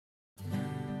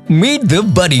Meet the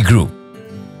buddy group.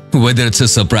 Whether it's a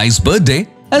surprise birthday,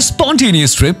 a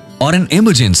spontaneous trip, or an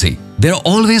emergency, they're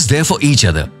always there for each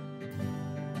other.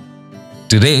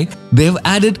 Today, they've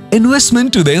added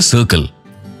investment to their circle.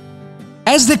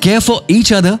 As they care for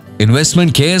each other,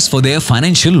 investment cares for their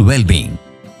financial well-being.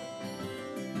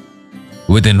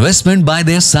 With investment by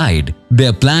their side,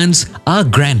 their plans are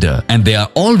grander and they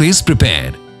are always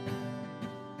prepared.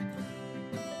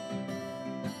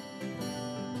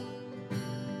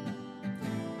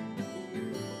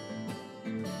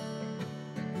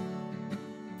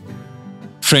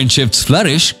 Friendships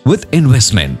flourish with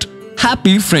investment.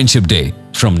 Happy Friendship Day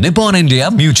from Nippon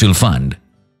India Mutual Fund.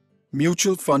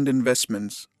 Mutual fund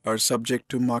investments are subject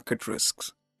to market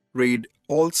risks. Read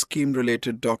all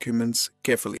scheme-related documents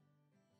carefully.